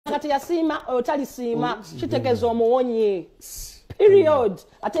kati yasiima otalisima kitegeeza omuwonye period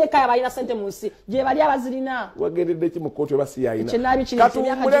ateka yabalina sente mu nsi gye bali abazirina wagendedde ki mu kkooti oba si yayina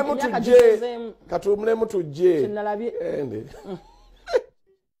katumulemu tujje ende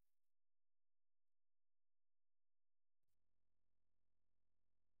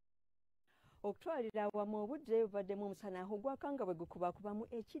okutwalira awamu obudde bubaddemu omusana ogwakanga bwe gukubakubamu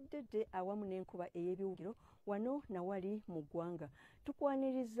ekiddedde awamu n'enkuba ey'ebiwugiro wano nawali mu ggwanga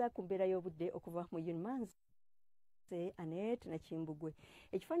tukwaniriza ku mbeera y'obudde okuva mu Unimanzi Anet na Kimbugwe.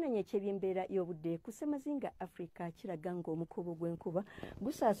 Ekifaananyi eky'ebyembeera y'obudde ku Ssemazinga Africa kiraga ng'omukubu gw'enkuba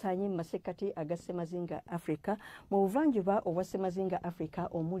gusaasaanye mu masekkati aga Ssemazinga Africa mu buvanjuba obwa Ssemazinga Africa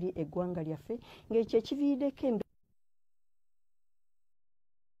omuli eggwanga lyaffe ng'ekyo ekiviiriddeko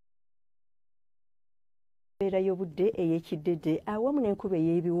embeera y'obudde ey'ekiddedde awamu n'enkuba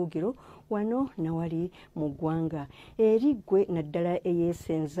ey'ebiwugiro wano nawali mu ggwanga. Eriggwe naddala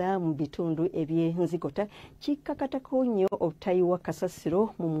eyeesenza mu bitundu eby'enzigota kikkakatako nnyo obutayiwa kasasiro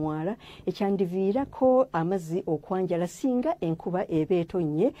mu mwala ekyandiviirako amazzi okwanjala singa enkuba eba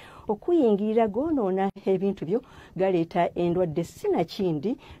etonnye okuyingirira goonoona ebintu byo galeeta endwadde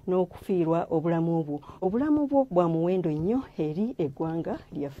sinakindi n'okufiirwa obulamu bwo. Obulamu bwo bwa muwendo nnyo eri eggwanga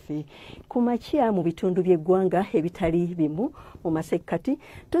lyaffe. Ku makya mu bitundu by'eggwanga ebitali bimu mu masekkati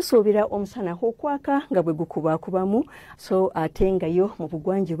tusuubira omusana okwaka nga bwe gukubakubamu so ate ngayo mu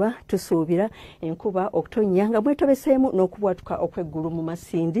bugwanjuba tusuubira enkuba okutonnya nga mwetobeseemu n'okubwatuka okw'eggulu mu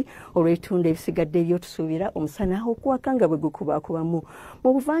masindi olw'ebitundu ebisigadde ebyo tusuubira omusana okwaka nga bwe gukubakubamu. Mu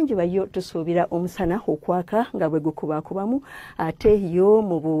buvanjuba yo tusuubira omusana okwaka nga bwe gukubakubamu ate yo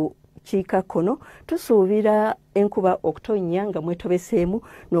mu bukiikakkono tusuubira enkuba okutonnya nga mwetobeseemu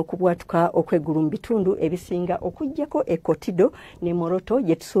n'okubwatuka okw'eggulu mu bitundu ebisinga okuggyako Ekotido ne Moroto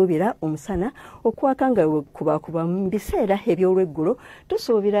gye tusuubira omusana okwaka nga kubakuba mu biseera eby'olweggulo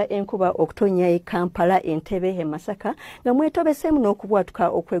tusuubira enkuba okutonnya e Kampala, Entebbe, e Masaka nga mwetobeseemu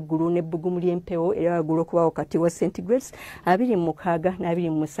n'okubwatuka okw'eggulu n'ebbugumu ly'empewo eryagula okuba wakati wa centigrades 26 na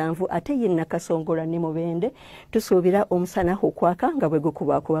 27 ate ye Nakasongola ne Mubende tusuubira omusana okwaka nga bwe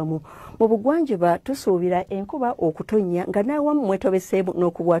gukubakubamu. Mu bugwanjuba tusuubira enkuba okutonnya nga n'awamu mwetobeseemu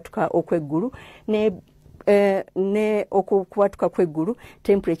n'okubwatuka okw'eggulu ne okubwatuka kw'eggulu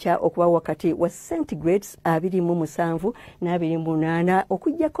temperature okuba wakati wa centigrades 27 na 28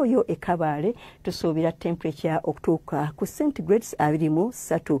 okuggyako yo e Kabale tusuubira temperature okutuuka ku centigrades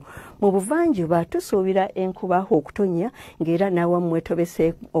 23. Mu buvanjuba tusuubira enkuba okutonnya ng'era n'awamu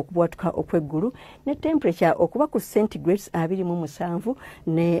mwetobese okubwatuka okw'eggulu ne temperature okuba ku centigrades 27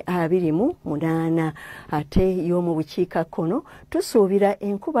 ne 28 ate yo mu bukiikakkono tusuubira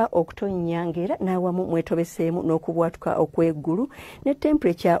enkuba okutonnya ng'era n'awamu mwetobeseemu n'okubwatuka okw'eggulu ne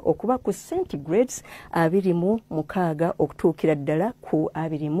temperature okuba ku centigrades 26 okutuukira ddala ku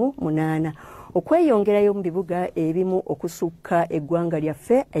 28. Okweyongerayo mu bibuga ebimu okusukka eggwanga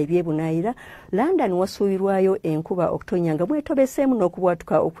lyaffe ebyebunaayira London wasuubirwayo enkuba okutonnya nga mwetobeseemu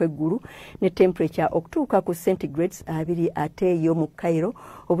n'okubwatuka okw'eggulu ne temperature okutuuka ku centigrades 2 ate yo mu Cairo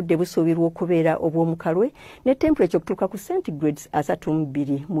obudde busuubirwa okubeera obw'omukalwe ne temperature okutuuka ku centigrades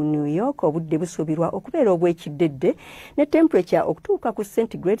 32. Mu New York obudde busuubirwa okubeera obw'ekiddedde ne temperature okutuuka ku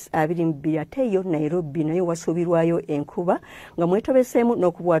centigrades 22 ate yo Nairobi nayo wasuubirwayo enkuba nga mwetobeseemu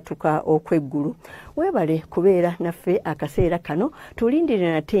n'okubwatuka okw'eggulu. Weebale kubeera naffe akaseera kano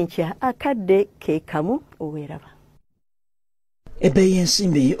tulindire nate nkya akadde ke kamu oweeraba. Ebbeeyi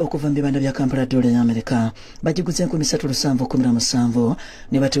y'ensimbi okuva mu bibanda bya Kampala dola ya Amerika bagiguze 317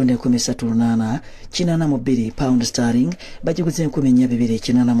 ne batunda 308 pound sterling bagiguze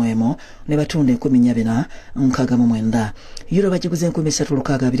 4281 ne batunda 1469 euro bagiguze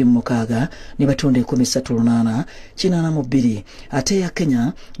 3626 ne batunda 1382 ate ya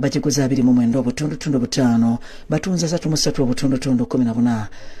Kenya bagiguze 29.5 batunza 33.14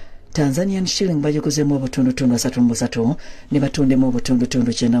 Tanzanian shilling bagikuzemu obutundutundu 3 ne batundemu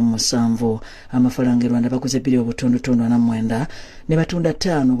obutundutundu 97 amafaranga Rwanda baguze bili obutundutundu 49 ne batunda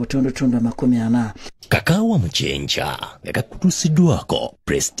 5 obutundutundu 40. Kakawa Mchencha yakakutusiddwako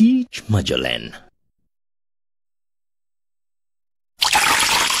Prestige Magellan.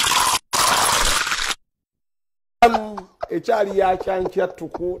 Ekyali yakyankya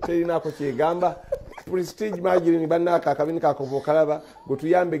tuku terinako kyegamba Prestige Magellan bannaka akabini kakobokalaba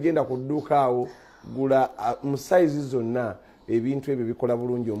gutuyambe genda ku dduuka awo gula mu size zonna ebintu ebyo bikola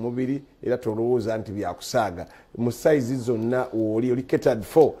bulungi omubiri era tolowooza nti byakusaaga mu size zonna oli catered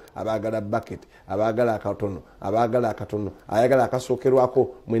for abaagala bucket abaagala akatono ayagala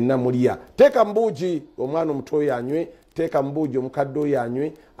akasookerwako mwenna mulya teeka mbuugi omwana omutoyo anywe teeka mbuuji omukadde oyo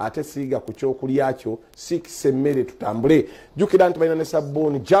anywe ate siiga ku kyokulya kyo siikisa emmere tutambule. Jjukira nti balina ne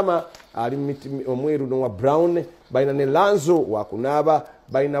sabbuuni jama ali omweru nowa brown, balina ne lanzo wakunaaba,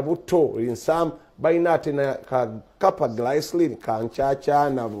 balina butto linsam, balina ate na kapa glycerin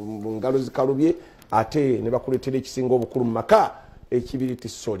kancacaana ngalo zikalubye, ate ne bakuleetera ekisinga obukulu mu maka ekibiriti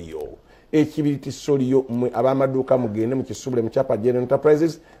solio. Ekibiriti solio mwe abamaduuka mugende mu kisubule mu Kyapa General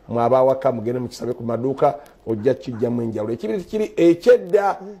Enterprises, mwe abawaka mugende mu kisabe ku maduuka ojja kijjamu enjawulo. Ekibiriti kiri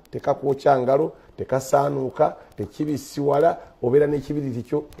ekyedda, tekakwokya ngalo, tekasaanuuka, tekibisiwala, obeera n'ekibiriti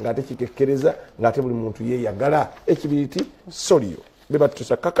kyo ng'ate kikekkereza ng'ate buli muntu yeeyagala. Ekibiriti solio. Beba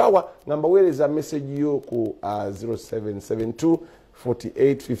tutusa kakawa nga mbaweereza message yo ku 0772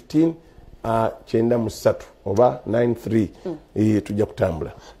 4815 chenda musatu oba 93 tujja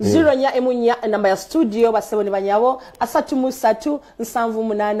kutambula 0 nya emunya namba ya studio basebo ne banyabo 33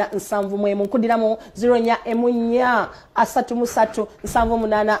 78 71 nkudiramu 0 nya emunya 33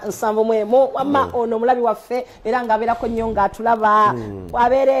 78 71 wama ono mulabi waffe era nga abeera ko nnyo nga atulaba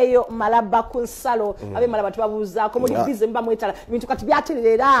abeereeyo malaba ku nsalo abe malaba tubabuuzaako muli bize mba mwetala ebintu kati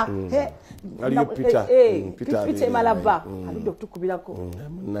byaterera aliyo Peter malaba alidde okutukubirako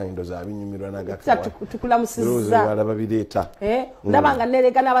naindo za binyumirwa nagaka tukulamusiza balaba bireeta ndabanga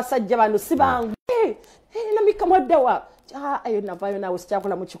nereka n'abasajja bano sibangu namika mwaddawa ayo navayo nawe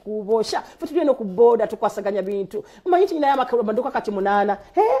sikyakola mu kikuubo sha futulino ku boda tukwasaganya bintu mmanyi nti nyinayo amaduka kati 8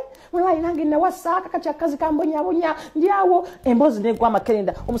 mwayi nange nawasaka kati akazi kambonyabonya ndyawo emboozi negwa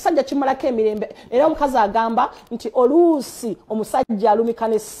amakerenda omusajja kimulako emirembe era omukazi agamba nti oluusi omusajja alumika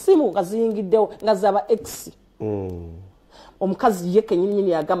n'essimu nga ziyingiddewo nga zaba X omukazi ye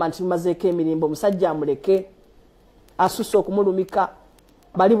kenyini yagamba nti mumazeeko emirimbo omusajja amuleke asusse okumulumika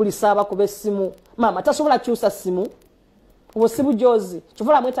bali buli saaba kuba essimu mama tasobola kyusa simu obusibu jozi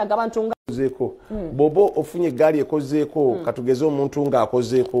kivula mwetaaga abantu nga kozeko bobo ofunye egaali ekozeeko katugeze omuntu nga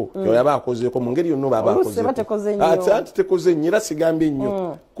akozeeko yoyaba akozeeko mu ngeri yonna baba akozeeko ati tekoze nnyo era sigambye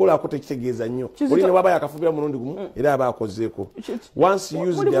nnyo kola ako tekitegeeza nnyo oli ne waba yakafubira mulundi gumu era aba akozeeko once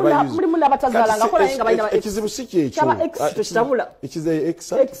used aba used mulimu n'abatazaalanga kola yenga balina ekizibu si kyekyo ekize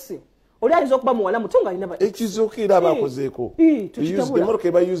X oli ayinza okuba muwala mutunga alina ekizookera aba akozeeko emmotoka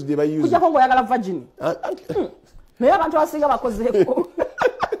eba used eba used kujjako ng'oyagala virgin naye abantu abasinga bakozeeko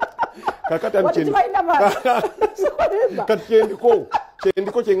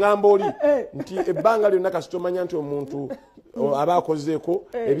kyendiko kyengamba oli nti ebbanga lyonna kasitomanya nti omuntu aba akozeeko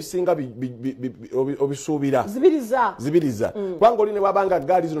ebisinga obisuubira zibiriza kubanga oli ne wabanga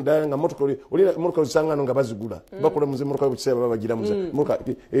gaali zino ddala nga motoka ozisangano nga bazigula bakulamuza emotoka yobukiseera baba bagiramuza motoka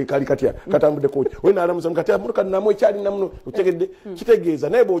kali katya katambudde koki we naalamuza mukati motoka namu ekyalina muno otegedde kitegeeza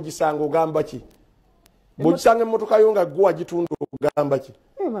naye bw'ogisanga ogamba ki bw'ogisanga emmotoka yo nga gwe wagitunda ogamba ki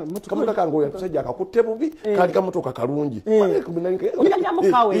kamotoka kange oyo akusajja akakutte bubi kaali kamotoka kalungi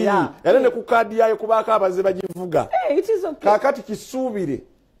era ne ku kaadi yayo kubaako abaze bagivuga kaakati kisuubire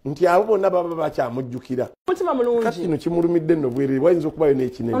nti abo bonna baba bakyamujjukira mutima mulungi kati kino kimulumidde nno bwerere wayinza okubayo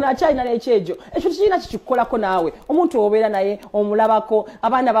n'ekinene ono akyalina n'ekyejo ekyo kirina kikikukolako naawe omuntu obeera naye omulabako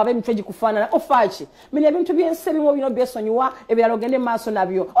abaana baaba emitwe gikufaanana ofaaki menya ebintu byensi ebimu bino byesonyiwa ebirala ogende mu maaso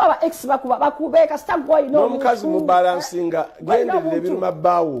nabyo oba ex bakubeeka sitagwaina n'omukazi mubalansinga genderera ebiruma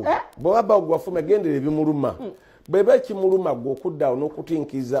bbaawo bw'oba bbaawo gwafuma genderera ebimuluma bweba ekimuluma gwe okuddaawo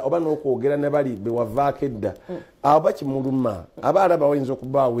n'okutinkiza oba n'okwogera ne bali bewavaako edda aba kimuluma aba alaba wayinza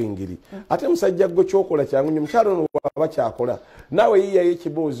okubaawo engeri ate musajja gwe kyokola kyangu nnyo mukyalo no waba kyakola naawe yiyayo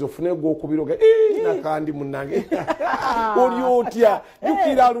ekiboozi ofune gw'okubiroga nakandi munnange oli otya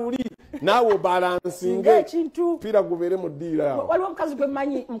jukira luli naawe obalansinge pira gubeere mu ddiira waliwo omukazi gwe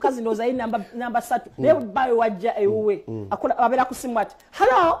mmanyi omukazi ndowooza ye namba 3 naye bawe wajja ewuwe abeera ku simu ati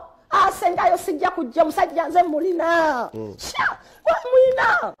halo asengayo sijja kujja musajja nze mulina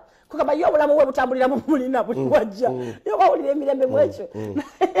mulina kugamba yo obulamu bwe butambulira mu mulina buli wajja yo bawulira emirembe mwekyo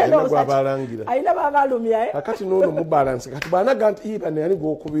ayina babalumya akati noono mubalansi kati banaga nti ibane yani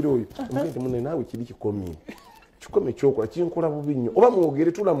gwokubira oyo omugende munne naawe kiri kikomye kikome kyokola kinkola bubi nnyo oba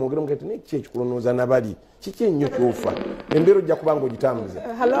mwogere tula mwogere mugende neki ekikulonooza nabali kiki ennyo kyofa embeera ojja kubanga ogitambuza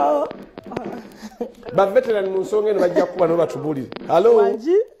halo baveterani mu nsonga eno bajja kuba nabo batubulire halo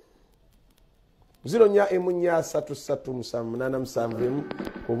 0-3-3-7-8-7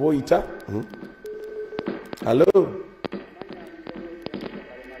 oba oyita halo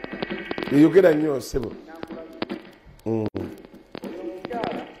yogera nnyo sebo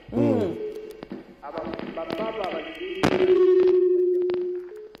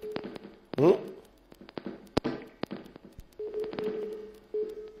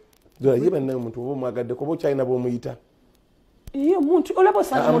ye bannaye omuntu oba omwagadde kuba okyalina bwomuyita iyo muntu olaba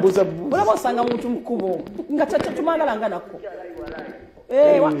osanga muntu mukubo nga tumagala nga nako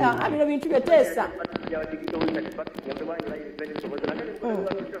bino bintu byeteesa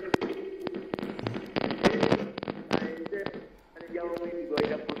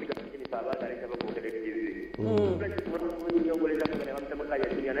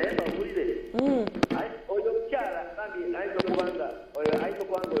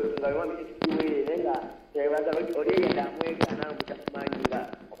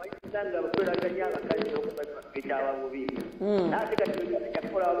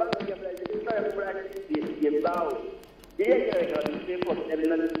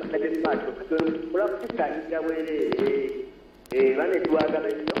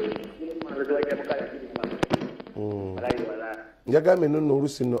Njagambe nno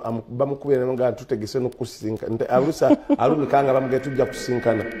olusi no bamukubira nga tutegese n'okusinka alusa alumikanga bamuge tujja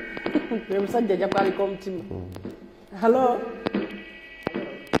kusinkana musajja ajja kwaliko omutima Hello.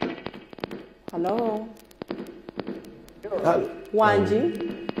 Wanji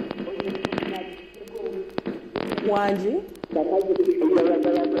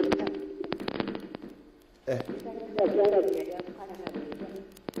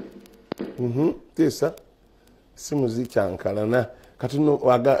tesa simu zikyankalana kati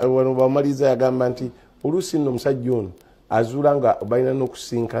no bamaliza yagamba nti olusi nno omusajja ono azuula nga balina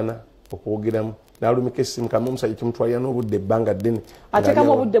n'okusinkana okwogeramu nalumika essimu kama omusajja kimutwalira n'obudde ebbanga ddene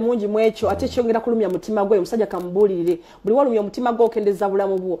ateekamu obudde mungi mu ekyo ate kyongera kulumya mutima gwe omusajja kamubuulirire buli walumya omutima gwe okendeza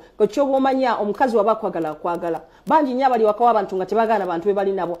bulamu bwo ekyoba omanya omukazi waba akwagala bangi nnyo abali wakawa abantu nga tebagaana bantu be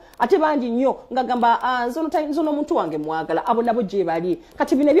bali nabo ate bangi nnyo nga gamba nzono omuntu wange mwagala abo nabo gye bali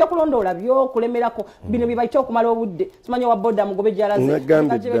kati bino ebyokulondoola byokulemerako bino bye bayita okumala obudde simanyi owa boda mugobe gyalaze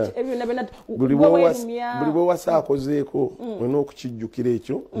buli bwewasa akozeeko olina okukijjukira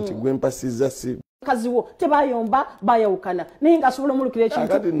ekyo nti gwe mpasizza si kaziwo tebayomba bayawukana naye ng'asobola omulukira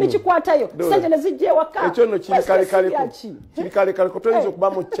ekintu nekikwatayo sente ne zijja ewaka ekyo nno kiri kalekale kotoyinza okuba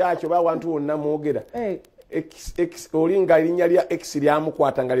mu kyakyo oba abantu bonna mwogera oli nga erinnya lya x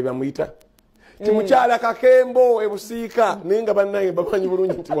lyamukwata nga lyebamuyita ti mukyala kakembo ebusiika naye nga bannange bamanyi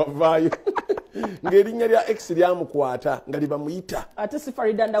bulungi nti wavaayo ng'erinnya lya x lyamukwata nga lyebamuyita ate si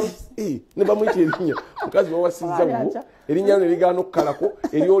Farida Ndawuzi ne bamuyita erinnya mukazi wawasizza wo erinnya lyo erigaana okukalako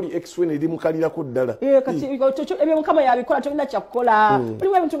eryoli x we ne limukalirako ddala kati ebyo mukama yabikola tolina kyakukola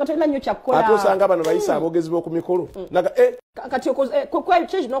buliwo ebintu nga tolina nnyo kyakukola ate osanga bano bayisa abogezi b'oku mikolo naga kati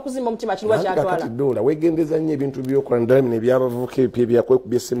kyeki n'okuzimba omutima kiriwa kyatwala kati doola wegendeza nnyo ebintu byokola naddala bino ebyabavubuka ebyo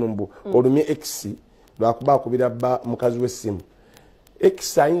ebyakwekubya essimu mbu olumye x lwakuba akubira bba mukazi w'essimu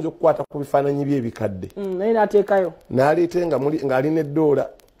x ayinza okukwata ku bifaananyi by'ebikadde naye n'ateekayo n'aleete ng'alina eddoola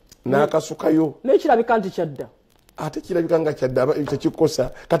n'akasukayo naye kirabika nti kyadda ate kirabika nga kyadda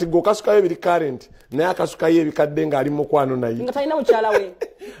tekikosa kati gweokasukayo biri current naye akasukayo ebikadde ng'ali mu mukwano naye nga talina mukyala we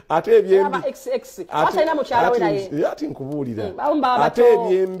ate ebyembi talina mukyala we naye ati nkubuulira ate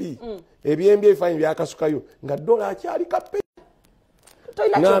ebyembi ebifaananyi byakasukayo nga ddoola akyali kape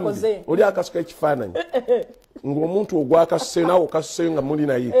oli akasukayo ekifaananyi ng'omuntu ogwakasuseyo nawe okasuseyo nga muli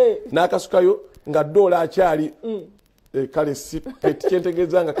naye n'akasukayo nga ddoola akyali kale si peti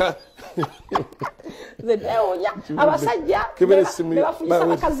kyentegeeza nga abasajja bebafunyisa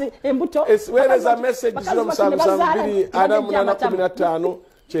abakazi embuto weereza message 0772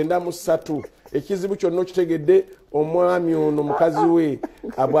 488 ekizibu kyonna okitegedde omwami ono mukazi we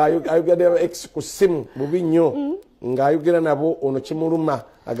ayogedde x ku ssimu bubi nnyo ng'ayogera nabo ono kimuluma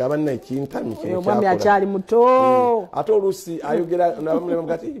agamba nna ekintami omwami akyali muto ate oluusi ayogera nabamulema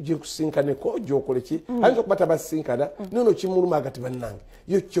gati gyekusinkaneko gyokoleki ayinza okuba tabasinkana nono kimuluma agati bannange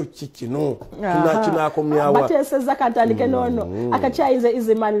yo kyo ki kino kinakomyawa bateeseza katandike noono akakyayize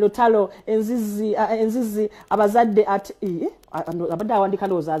izimani lutalo enzizi abazadde abadde awandika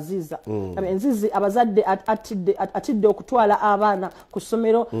ndowooza aziiza enzizi abazadde atidde okutwala abaana ku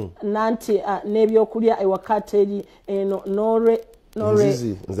ssomero nanti n'ebyokulya ewaka teri eno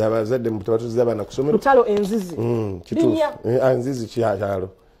enzizi nze abazadde mutubatuziza abaana ku ssomero lutalo enzizi enzizi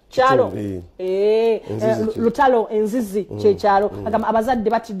kyalo lutalo enzizi kyekyalo agamba abazadde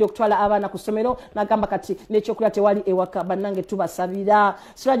batidde okutwala abaana ku ssomero nagamba kati n'ekyokulya tewali ewaka bannange tubasabira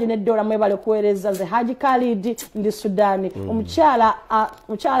siraji neddoola mwebale kuweereza nze Haji Khalid ndi Sudaani omukyala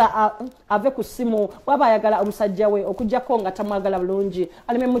ave ku ssimu bw'aba ayagala omusajja we okugjako nga tamwagala bulungi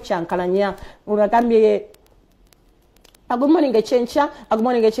aleme mukyankalanya olagambye Good morning, Ekyenkya. Good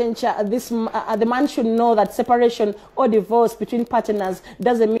morning, Ekyenkya. The man should know that separation or divorce between partners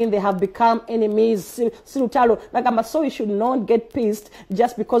doesn't mean they have become enemies. So you should not get pissed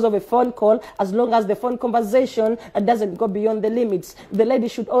just because of a phone call, as long as the phone conversation doesn't go beyond the limits. The lady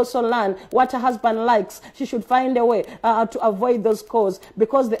should also learn what her husband likes. She should find a way to avoid those calls,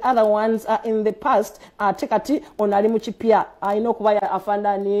 because the other ones in the past tekati onali muchipia ayino kuba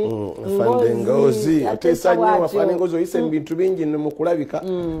afandani ngozi atesa nyo afandani ngozi bintu bingi mukulabika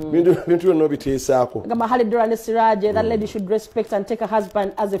bintu no bitesaako kama hali dora ne siraje. That lady should respect and take her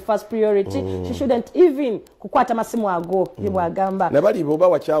husband as a first priority. She shouldn't even kukwata masimu ago yibwagamba nabali boba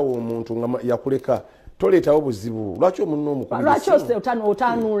wachawo omuntu nga yakuleka toleta obuzibu lwacho munno mukubira lwacho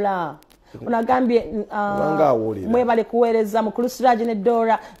otanula unagambye mwebale kuweereza mukulu Siraje ne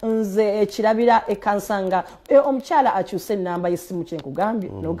Dora nze kirabira ekansanga omukyala akyuse namba y'essimu kyenkugambye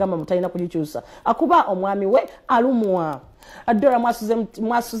n'ogamba mutalina kugikyusa akuba omwami we alumwa. Dora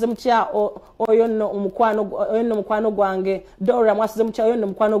mwasuze mutya oyo nno mukwano gwange. Dora mwasuze mutya oyo nno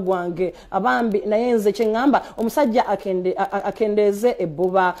mukwano gwange abambi naye nze kyeŋŋamba omusajja akendeeze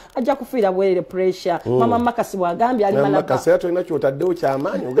ebbuba ajja kufiira bwerere pressure. Mama Makasi bwagambye ali malaba Makasi atolina kyotaddewo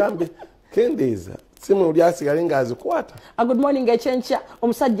kyamaanyi ogambe kendeza simu lyasigale ngaazikwata. Good morning, Ekyenkya.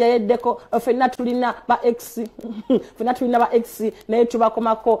 Omusajja yeddeko ffenna tulina ba ex naye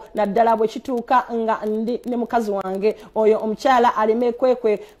tubakomako naddala bwe kituuka nga ndi ne mukazi wange oyo omukyala aleme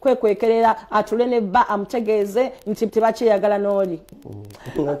kwekwekerera atule ne bba amutegeeze nti tebakyeyagala n'oli.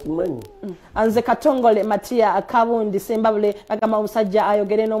 Nze Katongole Matiya Kabundi Sembabule agamba omusajja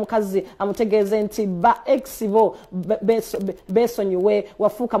ayogere n'omukazi amutegeeze nti ba ex bo besonyiwe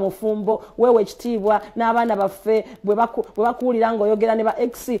wafuuka mufumbo wewe ekitiibwa n'abaana baffe bwe bakuwulira ng'oyogera ne ba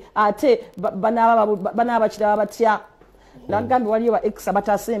ex ate banaaba kiraba batya. Nagambye waliyo ba ex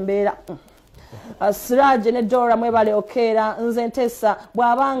abataasa embeera. Siraje ne Dora mwebale okeera nze nteesa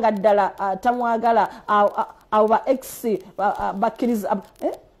bw'abanga ddala tamwagala abo ba ex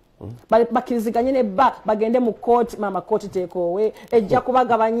bakiriziganye ne bba bagende mu kooti. Mama kooti teekoowe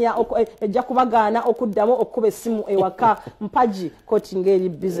ejja kubagaana okuddamu okuba essimu ewaka mpaji kooti ng'eri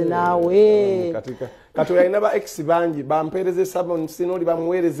bize naawe. Kati yalina ba ex bangi bampeereze sabon sinoli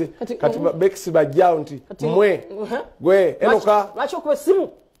bamuweereze kati ba ex bajjaawo nti mwe gwe enoka lwaki okuba essimu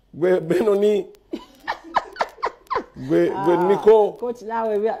gwe Benoni gwe niko kooti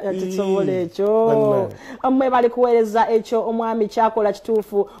naawe tusobola ekyo. Mmwe bali kuweereza ekyo omwami kyakola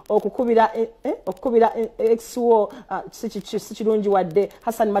kituufu okukubira ex wo si kirungi wadde.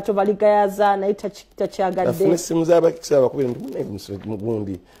 Hassan Matova ligayaza naye takyagadde. Afune essimu z'abakisa abakubira nti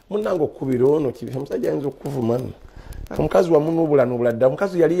mugundi munnange okukubira ono kibi omusajja ayinza okukuvuma omukazi wamu n'obula ddala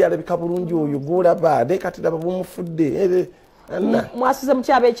omukazi yali yalabika bulungi oyo gwolaba naye kati laba bumufudde. Mwasuze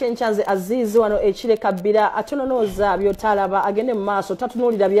mukyaba Ekyenkya nze Azizi wano Ekireka Bbira atononooza byotalaba agende mu maaso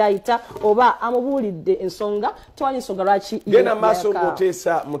tatunuulira byayita oba amubuulidde ensonga tewali nsonga lwaki genda maaso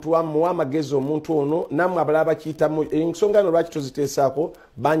ng'oteesa muwa amagezi omuntu ono nammwe abalala bakiyitamu ensonga eno lwaki toziteesaako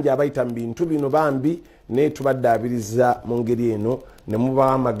bangi abayita mu bintu bino bambi naye tubaddaabiriza mu ngeri eno ne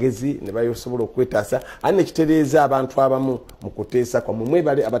mubawa amagezi ne bayosobola okwetaasa ani nekitereeza abantu abamu mu kuteesa kwamwe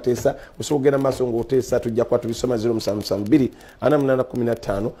mwebale abateesa osobola okugenda mu maaso ng'oteesa tujja kuba tubisoma 0772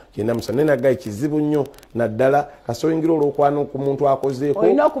 4815 95 naye nagaye kizibu nnyo naddala kasoyingira olw'okwana ku muntu akozeeko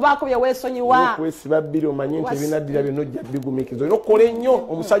olina okubaako bye weesonyiwa okwesiba bbiri omanye nti ebinaddira byonna ojja bigumiikiriza olina okukola ennyo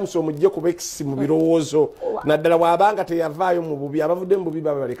omusanyusa omugje ku bekisi mu birowoozo naddala bw'abanga teyavaayo mu bubi abavudde mu bubi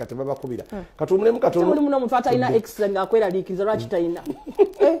babaleka tebabakubira katumulemu katono mulimu n'omuntu atalina extra ng'akweraliikiriza lwaki talina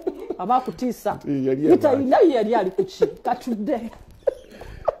abakutiisa talina yali ali ku ki katudde.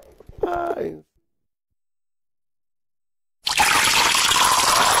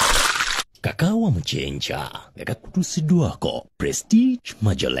 Kakaawa mu Kyenkya nga kakutuusiddwako Prestige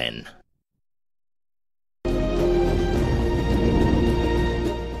Magellan.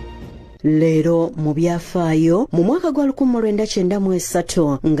 Leero mu byafaayo mu mwaka gwa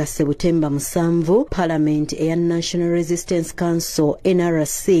 1993 nga Sebutemba 7 Parliament eya National Resistance Council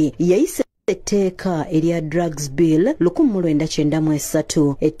NRC yayise etteeka erya Drugs Bill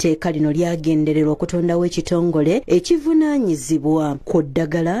 1993. Etteeka lino lyagendererwa okutondawo ekitongole ekivunaanyizibwa ku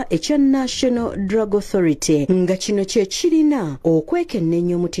ddagala ekya National Drug Authority nga kino kye kirina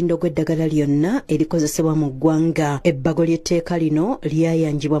okwekenneenya omutindo gw'eddagala lyonna erikozesebwa mu ggwanga. Ebbago ly'etteeka lino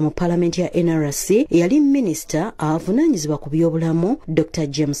lyayanjibwa mu Paalamenti ya NRC eyali minisita avunaanyizibwa ku byobulamu Dr.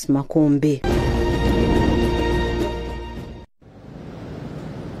 James Makumbi.